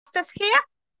Is here.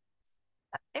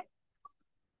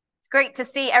 It's great to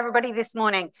see everybody this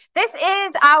morning. This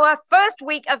is our first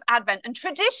week of Advent, and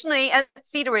traditionally at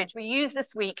Cedar Ridge, we use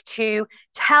this week to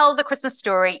tell the Christmas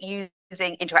story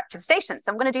using interactive stations.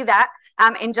 So I'm going to do that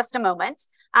in just a moment.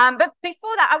 But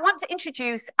before that, I want to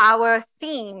introduce our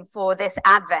theme for this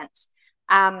Advent.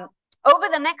 Over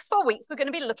the next 4 weeks, we're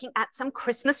going to be looking at some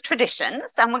Christmas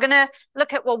traditions, and we're going to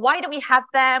look at, well, why do we have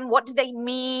them? What do they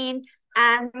mean?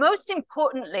 And most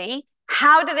importantly,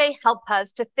 how do they help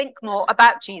us to think more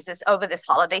about Jesus over this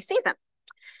holiday season?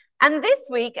 And this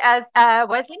week, as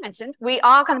Wesley mentioned, we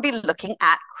are going to be looking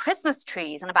at Christmas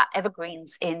trees and about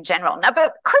evergreens in general. Now,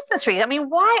 but Christmas trees, I mean,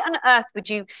 why on earth would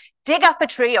you dig up a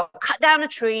tree or cut down a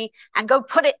tree and go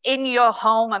put it in your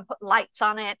home and put lights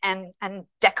on it and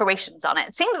decorations on it?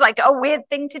 It seems like a weird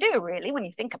thing to do, really, when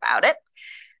you think about it.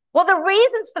 Well, the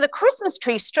reasons for the Christmas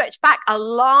tree stretch back a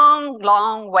long,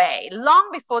 long way, long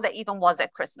before there even was a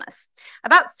Christmas.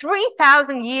 About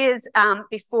 3,000 years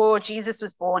before Jesus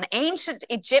was born, ancient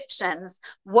Egyptians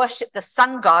worshipped the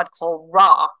sun god called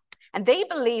Ra. And they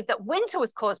believed that winter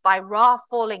was caused by Ra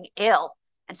falling ill.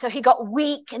 And so he got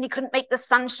weak and he couldn't make the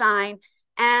sunshine.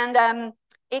 And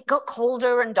it got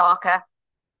colder and darker.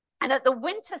 And at the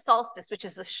winter solstice, which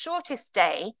is the shortest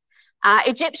day,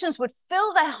 Egyptians would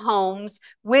fill their homes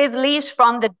with leaves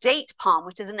from the date palm,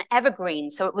 which is an evergreen.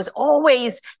 So it was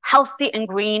always healthy and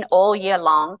green all year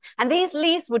long. And these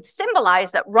leaves would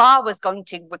symbolize that Ra was going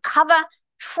to recover,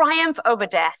 triumph over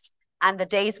death, and the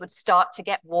days would start to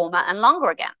get warmer and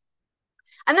longer again.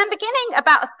 And then beginning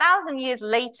about 1,000 years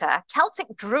later,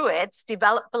 Celtic Druids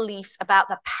developed beliefs about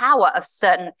the power of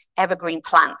certain evergreen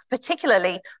plants,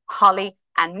 particularly holly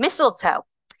and mistletoe.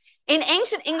 In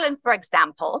ancient England, for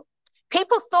example,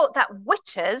 people thought that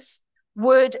witches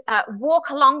would walk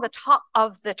along the top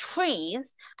of the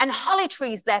trees, and holly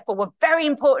trees, therefore, were very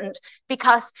important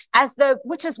because as the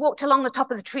witches walked along the top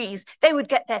of the trees, they would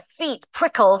get their feet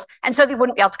prickled, and so they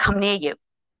wouldn't be able to come near you.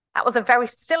 That was a very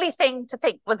silly thing to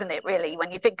think, wasn't it, really,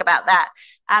 when you think about that?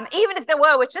 Even if there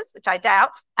were witches, which I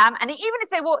doubt, and even if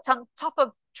they walked on top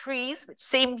of trees, which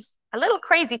seems a little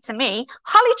crazy to me,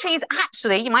 holly trees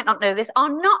actually, you might not know this, are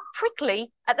not prickly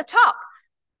at the top.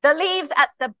 The leaves at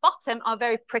the bottom are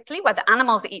very prickly where the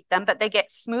animals eat them, but they get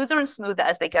smoother and smoother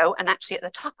as they go. And actually at the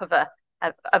top of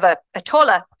a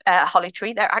taller holly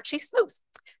tree, they're actually smooth.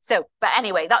 So, but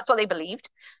anyway, that's what they believed.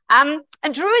 And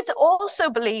Druids also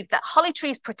believed that holly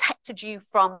trees protected you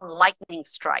from lightning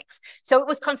strikes. So it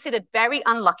was considered very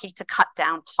unlucky to cut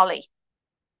down holly.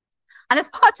 And as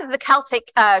part of the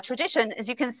Celtic tradition, as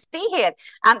you can see here,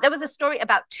 there was a story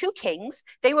about two kings.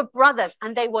 They were brothers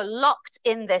and they were locked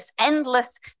in this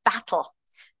endless battle.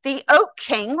 The Oak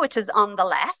King, which is on the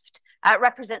left,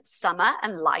 represents summer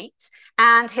and light.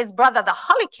 And his brother, the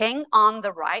Holly King, on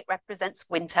the right, represents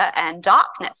winter and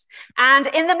darkness. And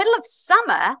in the middle of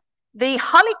summer, the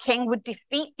Holly King would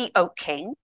defeat the Oak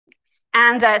King.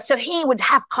 And so he would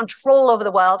have control over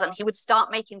the world and he would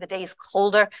start making the days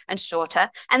colder and shorter.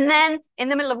 And then in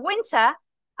the middle of winter,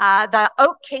 the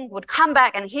Oak King would come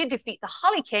back and he'd defeat the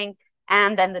Holly King.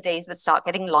 And then the days would start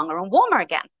getting longer and warmer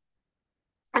again.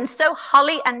 And so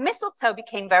holly and mistletoe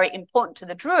became very important to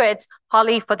the Druids,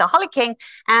 holly for the Holly King.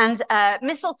 And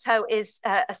mistletoe is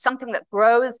something that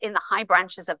grows in the high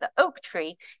branches of the oak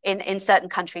tree in certain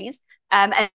countries.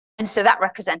 And so that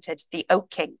represented the Oak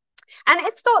King. And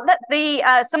it's thought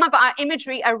that some of our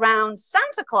imagery around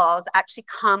Santa Claus actually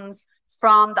comes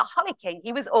from the Holly King.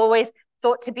 He was always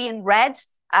thought to be in red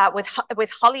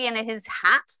with holly in his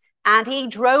hat, and he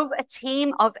drove a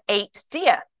team of 8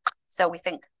 deer. So we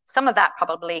think some of that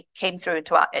probably came through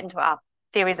into our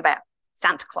theories about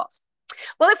Santa Claus.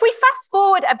 Well, if we fast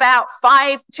forward about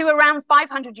around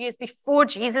 500 years before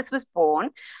Jesus was born,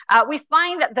 we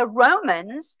find that the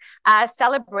Romans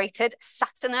celebrated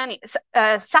Saturnalia,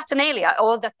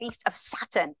 or the Feast of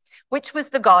Saturn, which was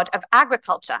the god of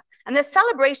agriculture. And the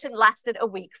celebration lasted a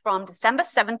week from December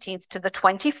 17th to the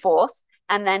 24th.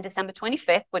 And then December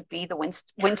 25th would be the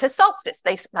winter solstice.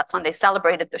 That's when they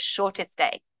celebrated the shortest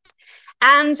day.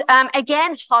 And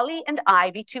again, holly and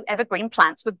ivy, two evergreen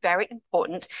plants, were very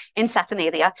important in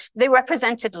Saturnalia. They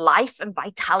represented life and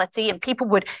vitality, and people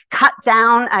would cut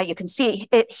down, you can see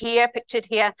it here, pictured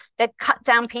here, they'd cut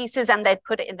down pieces and they'd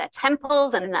put it in their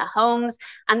temples and in their homes,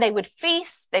 and they would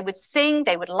feast, they would sing,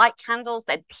 they would light candles,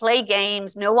 they'd play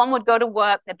games, no one would go to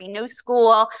work, there'd be no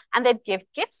school, and they'd give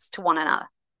gifts to one another.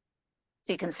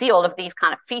 So you can see all of these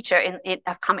kind of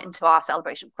have come into our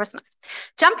celebration of Christmas.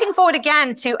 Jumping forward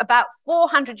again to about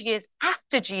 400 years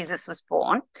after Jesus was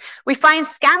born, we find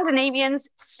Scandinavians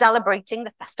celebrating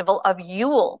the festival of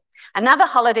Yule, another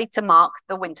holiday to mark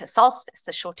the winter solstice,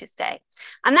 the shortest day.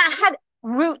 And that had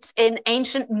roots in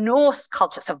ancient Norse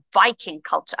culture, so Viking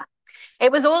culture.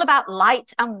 It was all about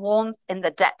light and warmth in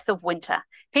the depth of winter.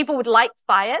 People would light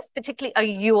fires, particularly a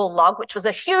Yule log, which was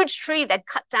a huge tree they'd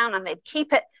cut down and they'd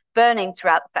keep it burning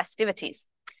throughout the festivities.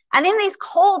 And in these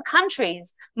cold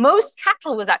countries, most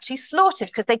cattle was actually slaughtered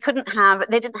because they didn't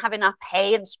have enough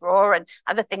hay and straw and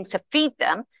other things to feed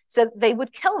them. So they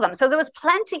would kill them. So there was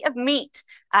plenty of meat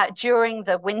during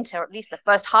the winter, at least the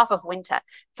first half of winter,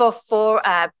 for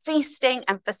feasting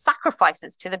and for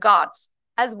sacrifices to the gods,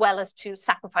 as well as to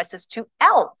sacrifices to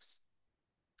elves.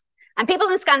 And people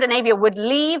in Scandinavia would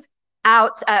leave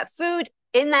out food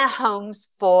in their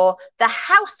homes for the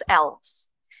house elves.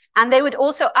 And they would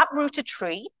also uproot a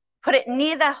tree, put it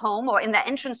near their home or in the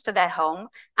entrance to their home,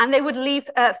 and they would leave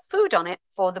food on it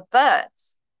for the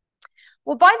birds.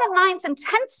 Well, by the 9th and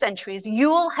 10th centuries,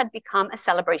 Yule had become a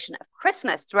celebration of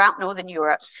Christmas throughout Northern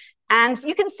Europe. And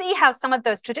you can see how some of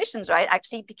those traditions, right,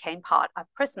 actually became part of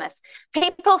Christmas.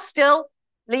 People still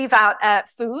leave out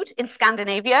food in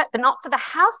Scandinavia, but not for the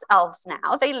house elves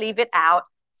now. They leave it out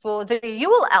for the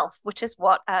Yule elf, which is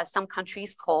what some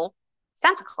countries call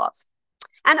Santa Claus.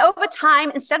 And over time,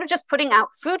 instead of just putting out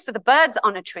food for the birds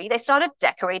on a tree, they started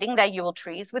decorating their Yule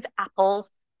trees with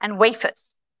apples and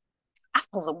wafers.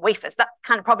 Apples and wafers, that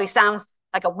kind of probably sounds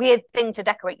like a weird thing to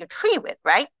decorate your tree with,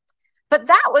 right? But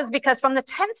that was because from the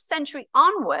 10th century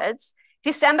onwards,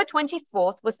 December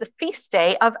 24th was the feast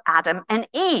day of Adam and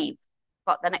Eve.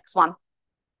 Got the next one.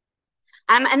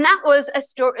 And that was a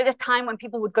story at a time when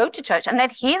people would go to church and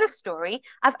they'd hear the story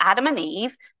of Adam and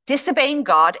Eve disobeying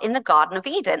God in the Garden of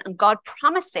Eden and God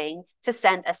promising to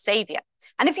send a savior.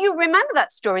 And if you remember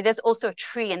that story, there's also a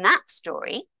tree in that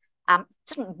story. It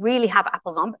didn't really have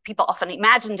apples on, but people often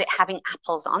imagined it having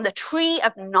apples on. The tree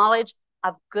of knowledge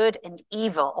of good and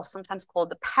evil, or sometimes called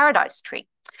the paradise tree.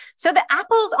 So the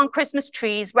apples on Christmas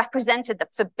trees represented the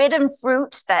forbidden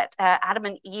fruit that Adam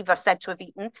and Eve are said to have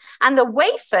eaten. And the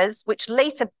wafers, which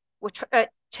later were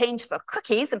changed for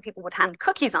cookies, and people would hand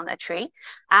cookies on their tree,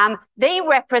 they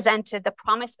represented the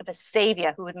promise of a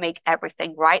savior who would make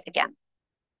everything right again.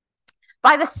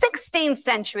 By the 16th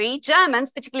century,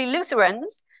 Germans, particularly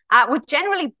Lutherans, would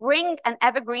generally bring an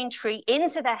evergreen tree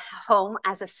into their home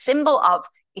as a symbol of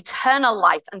eternal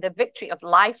life and the victory of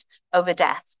life over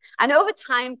death. And over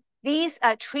time, these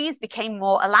trees became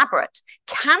more elaborate.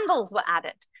 Candles were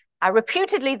added.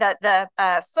 Reputedly, the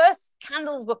first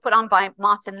candles were put on by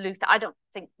Martin Luther. I don't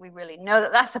think we really know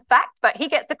that that's a fact, but he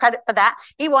gets the credit for that.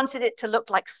 He wanted it to look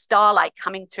like starlight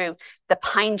coming through the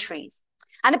pine trees.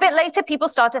 And a bit later, people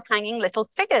started hanging little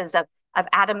figures of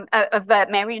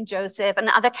Mary and Joseph and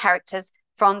other characters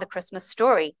from the Christmas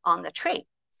story on the tree.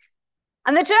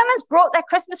 And the Germans brought their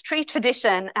Christmas tree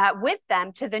tradition with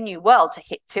them to the New World,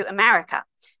 to America.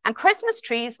 And Christmas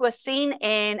trees were seen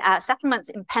in settlements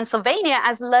in Pennsylvania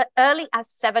as early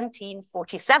as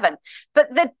 1747.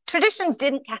 But the tradition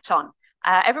didn't catch on.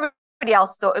 Everybody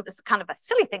else thought it was kind of a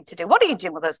silly thing to do. What are you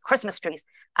doing with those Christmas trees?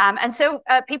 And so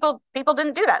people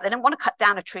didn't do that. They didn't want to cut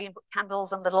down a tree and put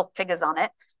candles and little figures on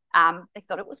it. They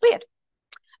thought it was weird.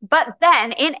 But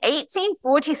then in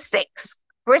 1846,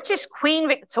 British Queen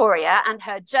Victoria and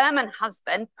her German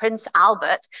husband, Prince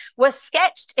Albert, were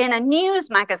sketched in a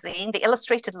news magazine, the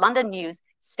Illustrated London News,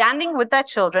 standing with their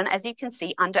children, as you can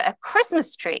see, under a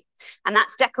Christmas tree. And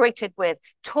that's decorated with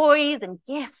toys and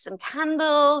gifts and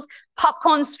candles,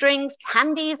 popcorn strings,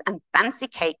 candies, and fancy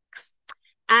cakes,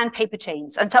 and paper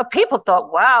chains. And so people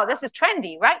thought, wow, this is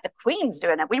trendy, right? The Queen's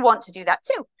doing it. We want to do that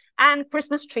too. And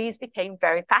Christmas trees became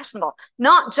very fashionable,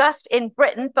 not just in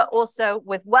Britain, but also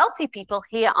with wealthy people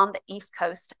here on the East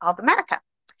Coast of America.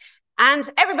 And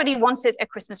everybody wanted a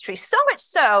Christmas tree, so much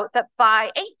so that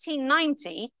by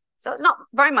 1890, so it's not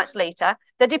very much later,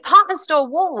 the department store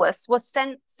Woolworths was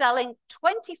selling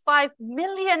 $25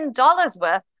 million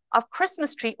worth of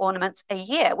Christmas tree ornaments a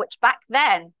year, which back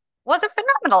then was a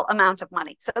phenomenal amount of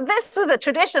money. So this is a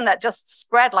tradition that just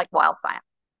spread like wildfire.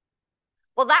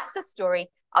 Well, that's the story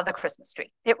of the Christmas tree.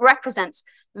 It represents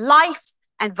life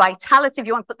and vitality. If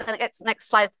you want to put the next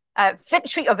slide,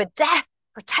 victory over death,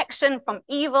 protection from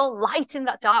evil, light in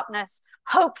the darkness,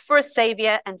 hope for a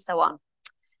savior, and so on.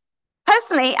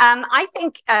 Personally, I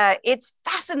think it's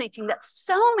fascinating that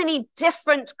so many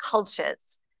different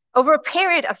cultures over a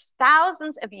period of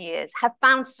thousands of years have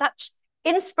found such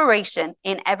inspiration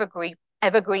in evergreen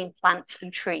plants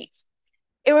and trees.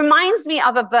 It reminds me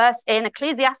of a verse in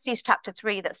Ecclesiastes chapter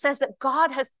 3 that says that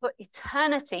God has put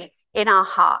eternity in our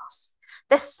hearts.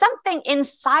 There's something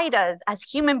inside us as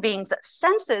human beings that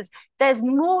senses there's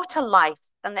more to life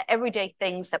than the everyday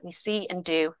things that we see and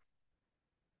do.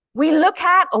 We look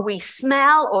at or we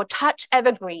smell or touch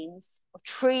evergreens or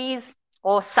trees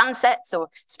or sunsets or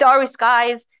starry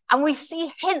skies, and we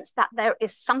see hints that there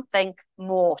is something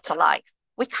more to life.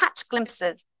 We catch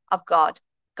glimpses of God.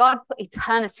 God put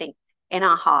eternity in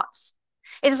our hearts.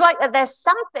 It's like that there's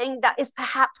something that is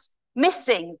perhaps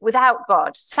missing without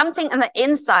God, something on the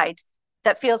inside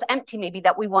that feels empty, maybe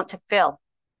that we want to fill.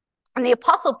 And the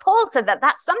Apostle Paul said that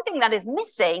that's something that is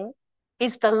missing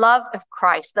is the love of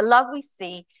Christ, the love we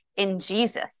see in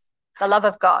Jesus, the love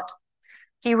of God.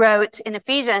 He wrote in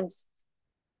Ephesians,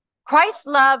 Christ's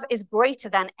love is greater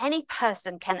than any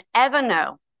person can ever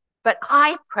know, but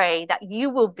I pray that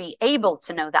you will be able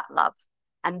to know that love,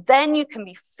 and then you can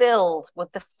be filled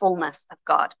with the fullness of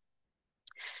God.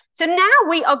 So now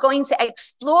we are going to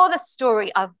explore the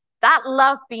story of that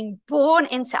love being born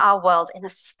into our world in a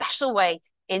special way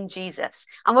in Jesus.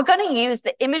 And we're going to use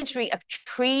the imagery of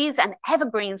trees and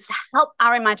evergreens to help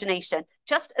our imagination,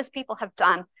 just as people have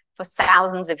done for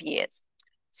thousands of years.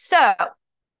 So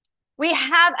we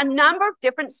have a number of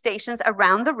different stations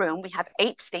around the room. We have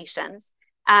 8 stations.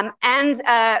 And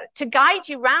to guide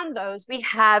you around those, we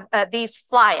have these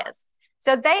flyers.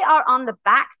 So they are on the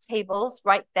back tables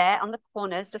right there on the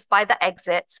corners, just by the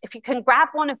exits. If you can grab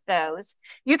one of those,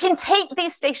 you can take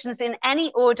these stations in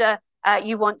any order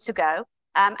you want to go.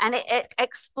 And it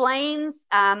explains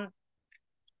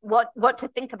what to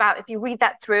think about if you read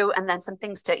that through, and then some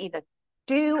things to either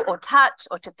do or touch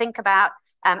or to think about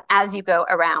as you go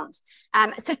around.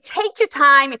 So take your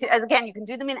time. Again, you can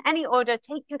do them in any order.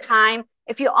 Take your time.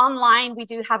 If you're online, we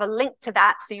do have a link to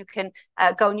that, so you can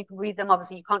go and you can read them.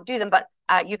 Obviously, you can't do them, but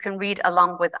you can read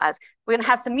along with us. We're going to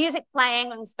have some music playing.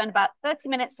 We're going to spend about 30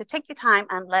 minutes, so take your time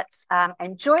and let's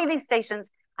enjoy these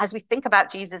stations as we think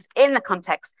about Jesus in the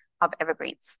context of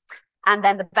evergreens. And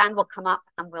then the band will come up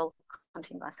and we'll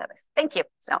continue our service. Thank you.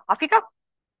 So off you go.